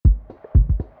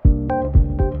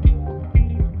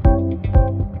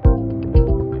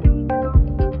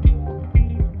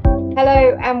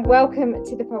Hello and welcome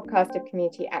to the podcast of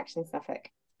Community Action Suffolk.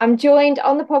 I'm joined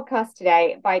on the podcast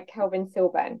today by Kelvin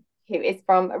Silburn, who is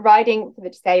from Riding for the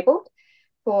Disabled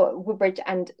for Woodbridge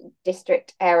and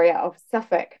District area of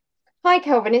Suffolk. Hi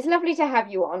Kelvin, it's lovely to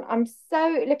have you on. I'm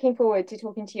so looking forward to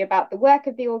talking to you about the work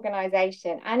of the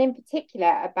organisation and in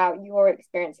particular about your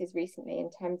experiences recently in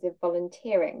terms of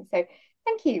volunteering. So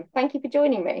thank you for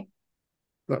joining me.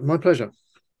 My pleasure.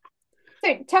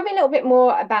 So tell me a little bit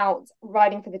more about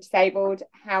Riding for the Disabled,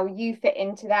 how you fit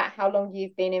into that, how long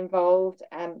you've been involved.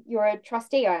 You're a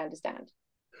trustee, I understand.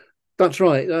 That's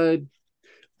right.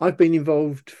 I've been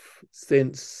involved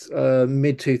since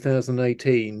mid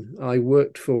 2018. I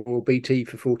worked for BT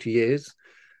for 40 years,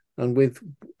 and with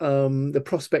the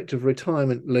prospect of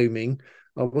retirement looming,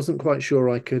 I wasn't quite sure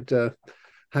I could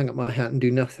hang up my hat and do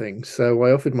nothing. So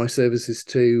I offered my services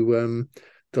to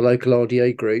the local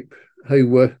RDA group, who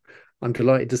were, I'm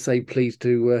delighted to say, pleased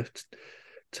to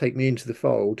take me into the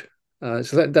fold.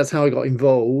 So that's how I got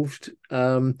involved.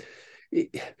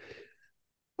 It,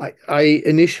 I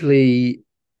initially,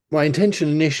 my intention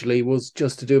initially was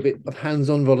just to do a bit of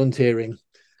hands-on volunteering,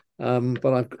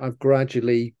 but I've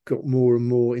gradually got more and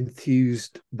more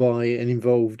enthused by and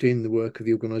involved in the work of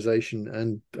the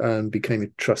organisation, and became a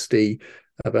trustee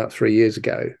about 3 years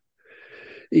ago.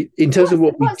 In terms of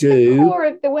what we What's the do, core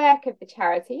of the work of the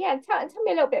charity? Yeah, tell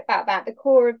me a little bit about that, the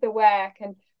core of the work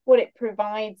and what it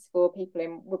provides for people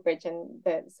in Woodbridge and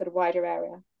the sort of wider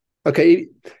area. okay,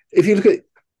 if you look at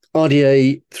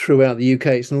RDA throughout the UK,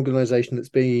 it's an organisation that's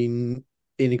been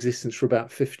in existence for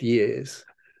about 50 years.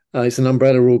 It's an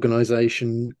umbrella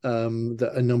organisation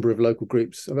that a number of local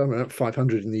groups, about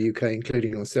 500 in the UK,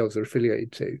 including ourselves, are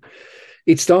affiliated to.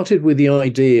 It started with the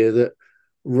idea that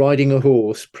riding a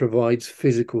horse provides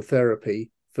physical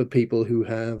therapy for people who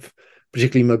have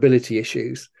particularly mobility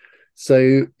issues.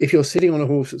 So if you're sitting on a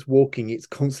horse that's walking, it's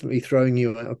constantly throwing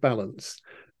you out of balance,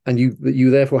 and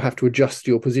you therefore have to adjust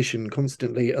your position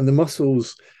constantly. And the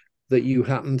muscles that you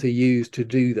happen to use to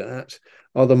do that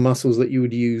are the muscles that you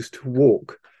would use to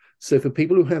walk. So for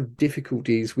people who have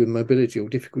difficulties with mobility or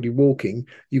difficulty walking,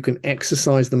 you can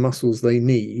exercise the muscles they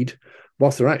need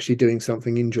whilst they're actually doing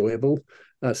something enjoyable.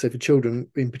 So for children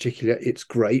in particular, it's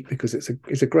great because it's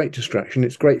a great distraction,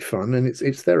 it's great fun, and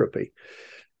it's therapy.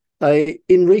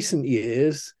 In recent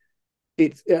years,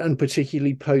 and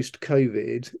particularly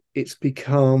post-COVID, it's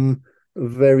become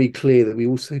very clear that we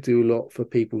also do a lot for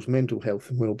people's mental health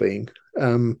and well-being.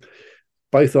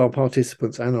 Both our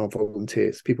participants and our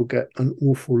volunteers, people get an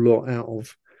awful lot out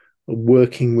of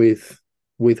working with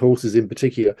horses in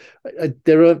particular.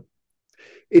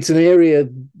 It's an area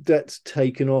that's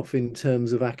taken off in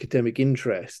terms of academic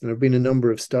interest. And there have been a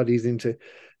number of studies into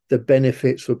the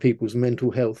benefits for people's mental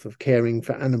health of caring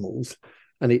for animals.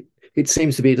 And it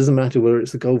seems to be, it doesn't matter whether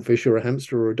it's a goldfish or a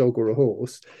hamster or a dog or a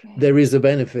horse, there is a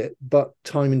benefit. But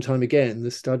time and time again,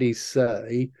 the studies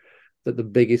say that the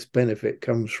biggest benefit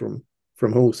comes from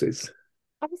horses.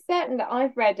 I'm certain that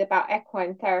I've read about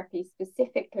equine therapy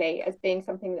specifically as being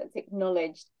something that's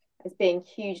acknowledged as being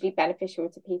hugely beneficial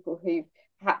to people who've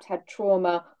perhaps had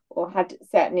trauma or had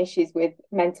certain issues with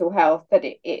mental health, that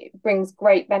it brings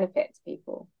great benefit to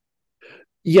people.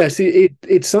 Yes,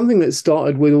 it's something that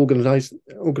started with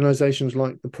organizations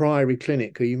like the Priory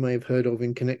Clinic, who you may have heard of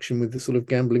in connection with the sort of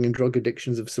gambling and drug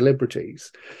addictions of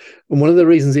celebrities. And one of the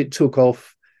reasons it took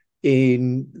off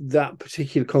in that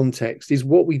particular context is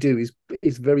what we do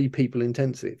is very people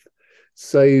intensive.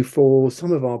 So for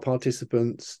some of our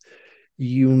participants,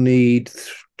 you need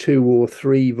 2 or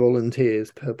 3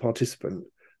 volunteers per participant.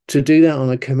 To do that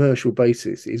on a commercial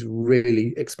basis is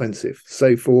really expensive.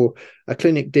 So for a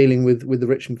clinic dealing with the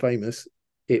rich and famous,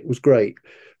 it was great.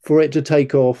 For it to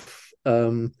take off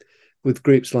with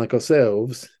groups like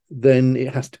ourselves, then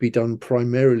it has to be done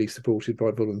primarily supported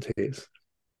by volunteers.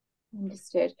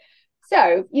 Understood.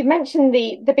 So you mentioned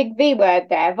the big V word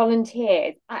there,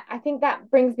 volunteers. I think that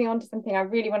brings me on to something I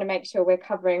really want to make sure we're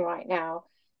covering right now.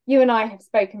 You and I have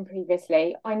spoken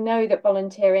previously. I know that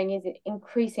volunteering is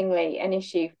increasingly an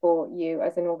issue for you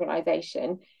as an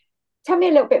organisation. Tell me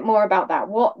a little bit more about that.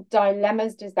 What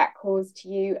dilemmas does that cause to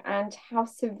you, and how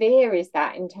severe is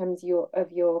that in terms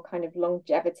of your kind of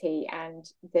longevity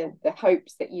and the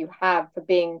hopes that you have for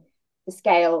being the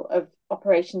scale of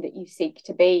operation that you seek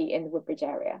to be in the Woodbridge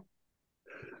area?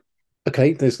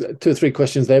 Okay, there's 2 or 3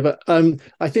 questions there, but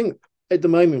I think at the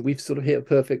moment we've sort of hit a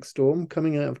perfect storm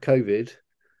coming out of COVID.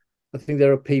 I think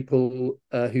there are people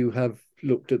who have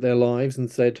looked at their lives and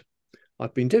said,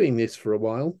 I've been doing this for a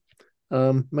while.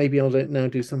 Maybe I'll now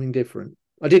do something different.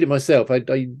 I did it myself. I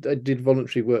did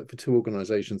voluntary work for two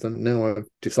organisations, and now I've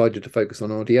decided to focus on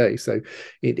RDA. So,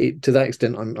 to that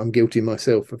extent, I'm guilty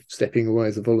myself of stepping away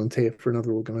as a volunteer for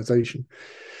another organisation.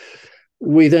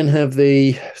 We then have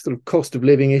the sort of cost of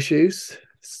living issues.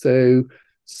 So,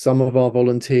 some of our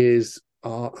volunteers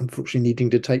are unfortunately needing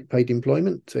to take paid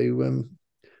employment to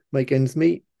make ends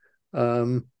meet.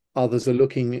 Others are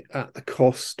looking at the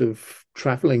cost of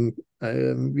travelling.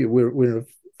 We're in a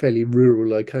fairly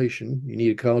rural location. You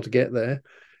need a car to get there,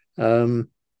 and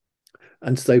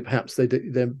so perhaps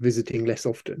they're visiting less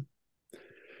often.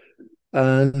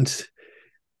 And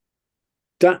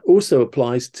that also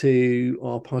applies to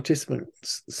our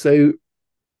participants. So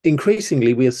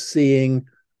increasingly, we are seeing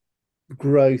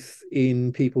growth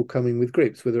in people coming with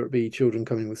groups, whether it be children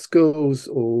coming with schools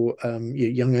or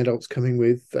young adults coming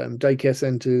with daycare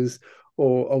centres,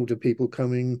 or older people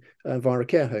coming via a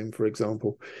care home, for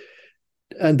example.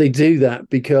 And they do that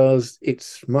because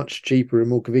it's much cheaper and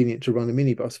more convenient to run a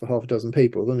minibus for half a dozen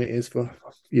people than it is for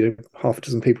half a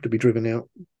dozen people to be driven out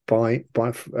by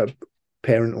a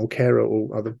parent or carer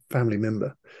or other family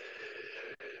member.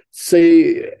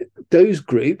 So those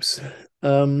groups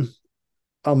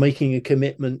are making a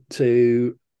commitment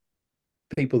to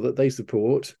people that they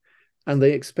support, and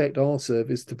they expect our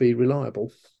service to be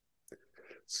reliable.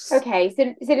 Okay,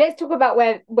 so let's talk about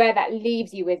where that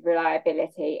leaves you with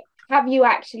reliability. Have you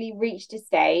actually reached a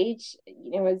stage,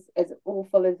 as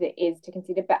awful as it is to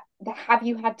consider, but have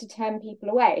you had to turn people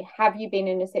away? Have you been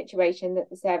in a situation that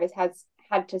the service has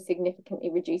had to significantly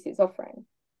reduce its offering?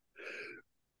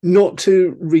 Not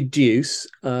to reduce,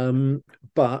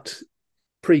 but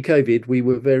pre-COVID, we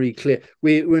were very clear.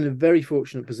 We were in a very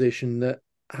fortunate position that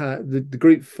the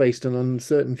group faced an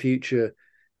uncertain future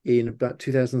in about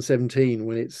 2017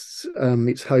 when its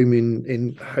home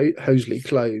in Hoseley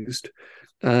closed,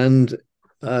 and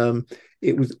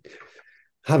it was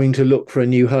having to look for a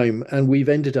new home. And we've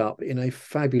ended up in a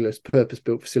fabulous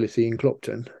purpose-built facility in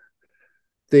Clopton.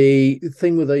 The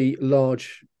thing with a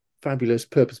large, fabulous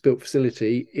purpose-built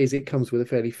facility is it comes with a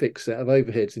fairly fixed set of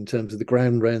overheads in terms of the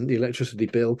ground rent, the electricity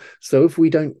bill. So if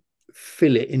we don't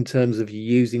fill it in terms of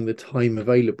using the time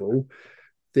available,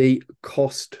 the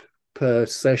cost per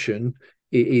session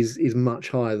is much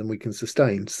higher than we can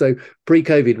sustain. So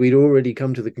pre-COVID, we'd already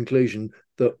come to the conclusion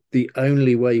that the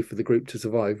only way for the group to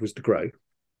survive was to grow,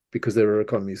 because there are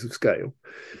economies of scale.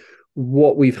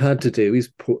 What we've had to do is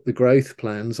put the growth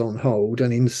plans on hold,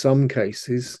 and in some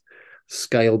cases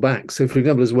scale back. So, for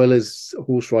example, as well as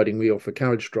horse riding, we offer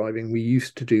carriage driving. We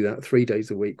used to do that 3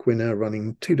 days a week. We're now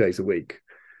running 2 days a week.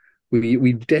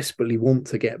 We desperately want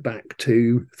to get back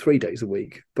to 3 days a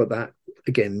week, but that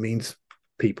again means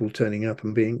people turning up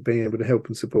and being able to help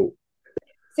and support.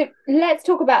 So let's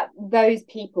talk about those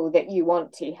people that you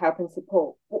want to help and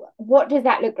support. What does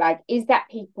that look like? Is that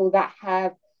people that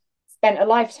have spent a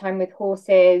lifetime with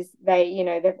horses,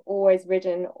 they've always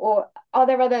ridden, or are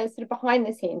there other sort of behind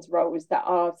the scenes roles that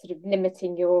are sort of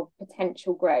limiting your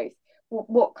potential growth?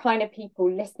 What kind of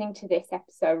people listening to this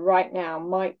episode right now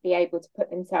might be able to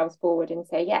put themselves forward and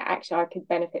say, yeah, actually I could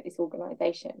benefit this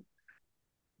organisation?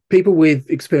 People with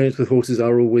experience with horses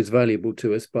are always valuable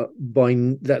to us, but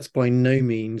that's by no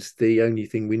means the only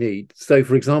thing we need. So,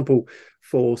 for example,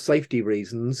 for safety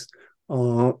reasons,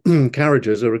 our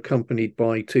carriages are accompanied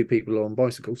by 2 people on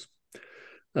bicycles.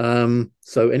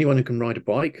 So anyone who can ride a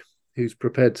bike, who's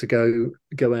prepared to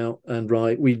go out and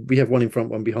ride, we have one in front,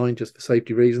 one behind, just for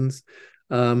safety reasons.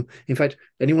 In fact,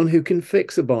 anyone who can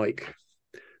fix a bike,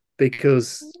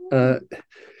 because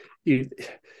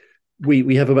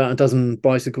we have about a dozen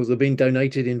bicycles that have been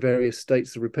donated in various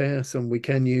states of repair. Some we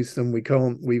can use, some we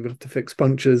can't. We have to fix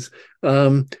punctures.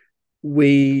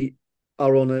 We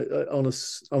are on a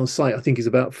site, I think is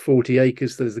about 40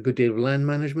 acres. So there's a good deal of land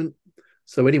management.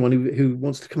 So anyone who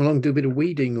wants to come along and do a bit of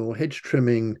weeding or hedge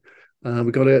trimming,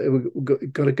 we've got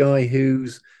a guy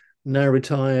who's now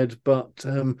retired but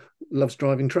loves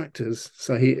driving tractors.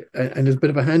 So and is a bit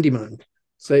of a handyman.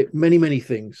 So many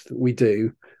things that we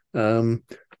do.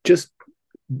 Just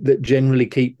that generally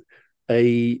keep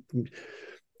the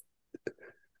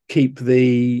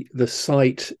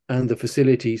site and the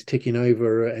facilities ticking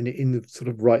over and in the sort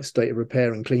of right state of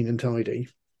repair and clean and tidy.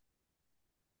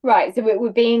 Right. So it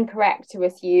would be incorrect to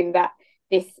assume that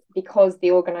because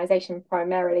the organisation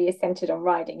primarily is centred on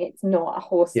riding, it's not a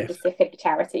horse-specific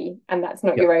charity, and that's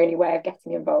not your only way of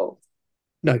getting involved.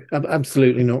 No,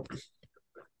 absolutely not.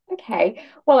 Okay.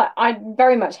 Well, I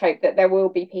very much hope that there will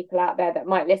be people out there that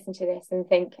might listen to this and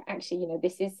think, actually,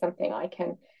 this is something I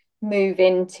can move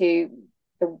into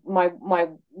my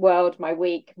world, my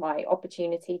week, my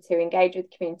opportunity to engage with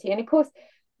the community. And of course,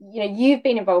 you've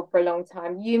been involved for a long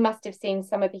time. You must have seen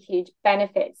some of the huge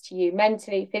benefits to you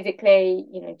mentally, physically,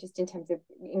 just in terms of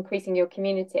increasing your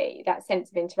community, that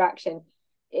sense of interaction.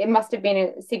 It must have been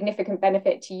a significant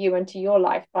benefit to you and to your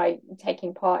life by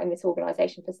taking part in this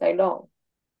organisation for so long.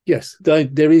 Yes,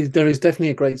 there is definitely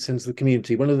a great sense of the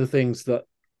community. One of the things that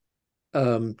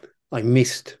I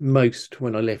missed most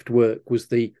when I left work was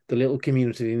the little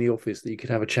community in the office that you could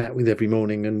have a chat with every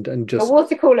morning and A just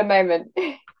water cooler moment.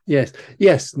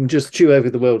 yes, and just chew over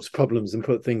the world's problems and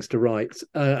put things to rights.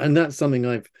 And that's something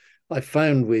I've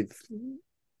found with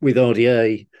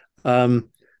RDA.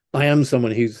 I am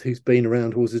someone who's been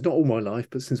around horses not all my life,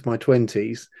 but since my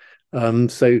 20s.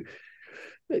 So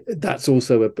that's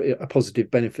also a positive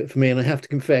benefit for me. And I have to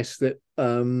confess that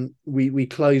we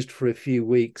closed for a few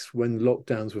weeks when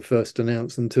lockdowns were first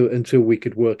announced until we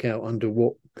could work out under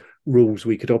what rules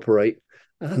we could operate.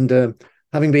 And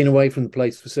having been away from the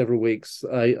place for several weeks,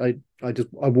 I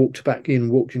walked back in,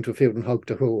 walked into a field and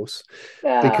hugged a horse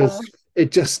because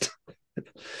it just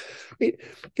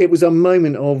it was a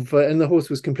moment of and the horse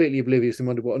was completely oblivious and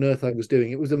wondered what on earth I was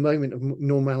doing. It was a moment of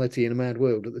normality in a mad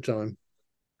world at the time.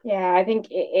 Yeah, I think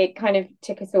it kind of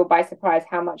took us all by surprise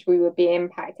how much we would be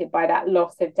impacted by that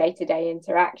loss of day-to-day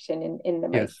interaction in the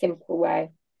most Yes. simple way.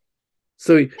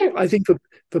 So I think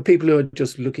for people who are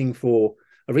just looking for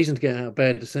a reason to get out of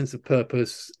bed, a sense of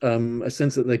purpose, a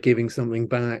sense that they're giving something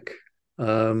back,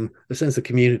 a sense of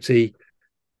community,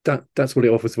 that's what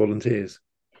it offers volunteers.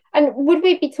 And would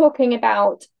we be talking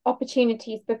about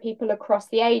opportunities for people across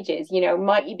the ages?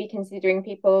 Might you be considering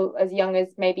people as young as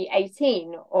maybe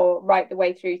 18 or right the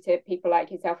way through to people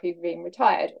like yourself who've been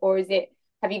retired? Or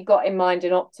have you got in mind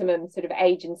an optimum sort of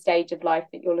age and stage of life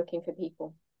that you're looking for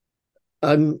people?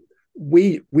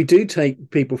 We do take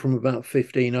people from about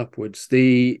 15 upwards.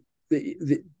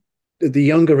 The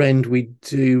younger end, we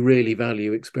do really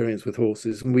value experience with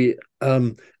horses, and we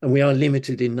are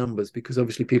limited in numbers because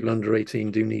obviously people under 18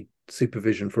 do need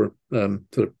supervision for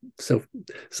sort of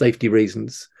safety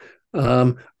reasons.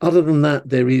 Other than that,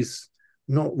 there is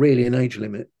not really an age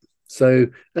limit. So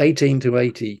 18 to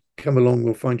 80, come along,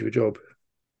 we'll find you a job.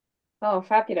 Oh,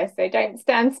 fabulous. So don't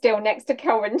stand still next to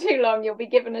Kelvin too long. You'll be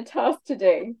given a task to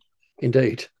do.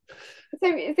 Indeed. So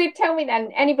tell me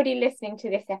then, anybody listening to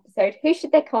this episode, who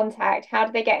should they contact? How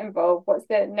do they get involved? What's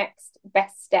the next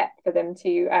best step for them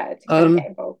to kind of get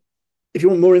involved? If you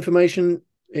want more information,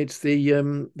 it's the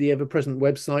ever-present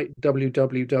website,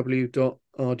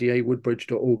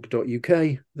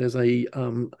 www.rdawoodbridge.org.uk. There's a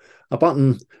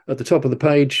button at the top of the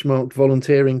page marked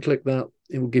volunteering. Click that.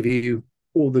 It will give you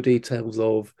all the details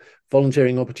of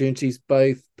volunteering opportunities,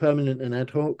 both permanent and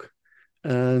ad hoc,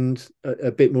 and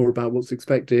a bit more about what's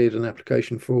expected, an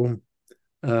application form,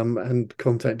 and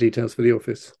contact details for the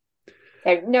office.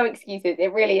 So no excuses.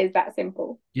 It really is that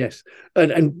simple. Yes.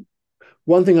 And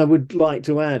one thing I would like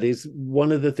to add is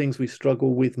one of the things we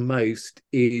struggle with most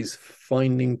is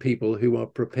finding people who are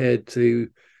prepared to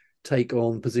take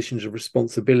on positions of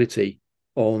responsibility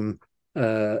on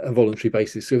a voluntary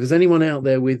basis. So if there's anyone out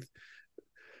there with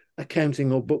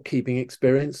accounting or bookkeeping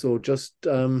experience or just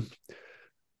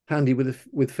handy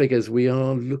with figures, we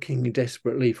are looking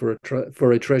desperately for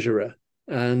a treasurer.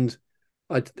 And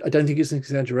I don't think it's an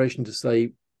exaggeration to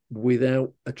say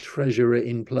without a treasurer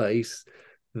in place,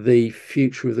 the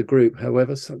future of the group,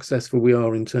 however successful we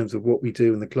are in terms of what we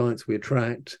do and the clients we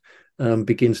attract,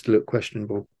 begins to look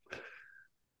questionable.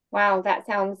 Wow, that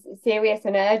sounds serious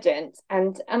and urgent.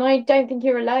 And I don't think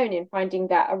you're alone in finding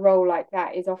that a role like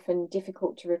that is often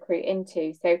difficult to recruit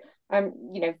into. So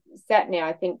certainly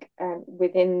I think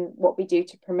within what we do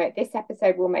to promote this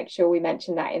episode, we'll make sure we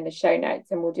mention that in the show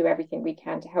notes, and we'll do everything we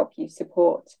can to help you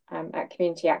support at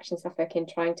Community Action Suffolk in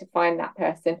trying to find that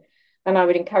person. And I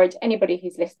would encourage anybody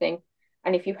who's listening,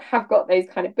 and if you have got those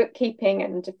kind of bookkeeping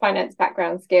and finance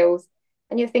background skills,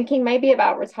 and you're thinking maybe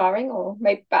about retiring or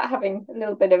maybe about having a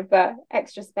little bit of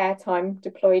extra spare time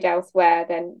deployed elsewhere,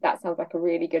 then that sounds like a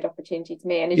really good opportunity to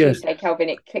me. And as you say, Kelvin,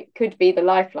 it could be the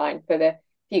lifeline for the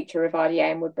future of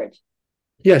RDA and Woodbridge.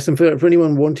 Yes, and for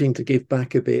anyone wanting to give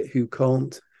back a bit who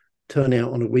can't turn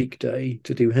out on a weekday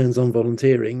to do hands-on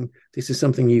volunteering, this is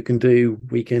something you can do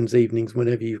weekends, evenings,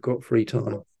 whenever you've got free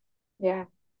time. Yeah.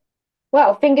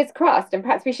 Well, fingers crossed, and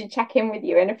perhaps we should check in with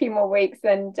you in a few more weeks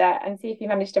and see if you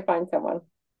managed to find someone.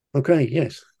 Okay,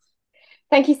 yes.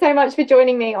 Thank you so much for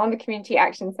joining me on the Community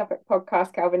Action Suffolk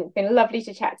podcast, Kelvin. It's been lovely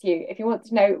to chat to you. If you want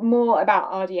to know more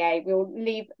about RDA, we'll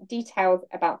leave details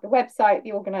about the website,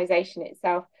 the organisation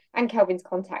itself, and Kelvin's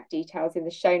contact details in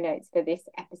the show notes for this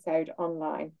episode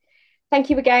online. Thank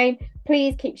you again.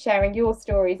 Please keep sharing your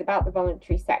stories about the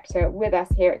voluntary sector with us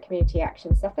here at Community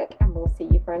Action Suffolk, and we'll see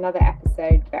you for another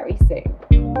episode very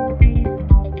soon.